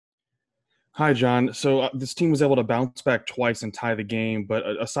Hi, John. This team was able to bounce back twice and tie the game, but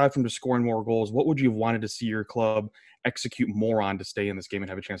aside from just scoring more goals, what would you have wanted to see your club execute more on to stay in this game and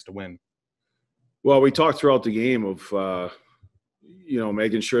have a chance to win? Well, we talked throughout the game of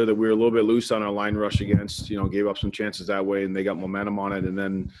making sure that we were a little bit loose on our line rush against, gave up some chances that way, and they got momentum on it, and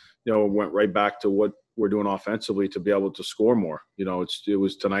then went right back to what we're doing offensively to be able to score more.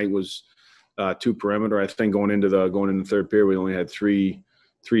 Tonight was two perimeter. I think going into the third period, we only had three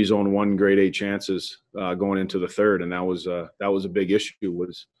zone one grade A chances going into the third, and that was a big issue.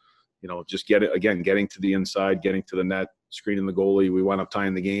 Was just getting to the inside, getting to the net, screening the goalie. We wound up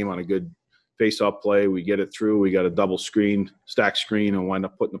tying the game on a good face-off play. We get it through. We got a double screen, stack screen, and wind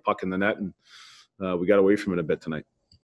up putting the puck in the net, and we got away from it a bit tonight.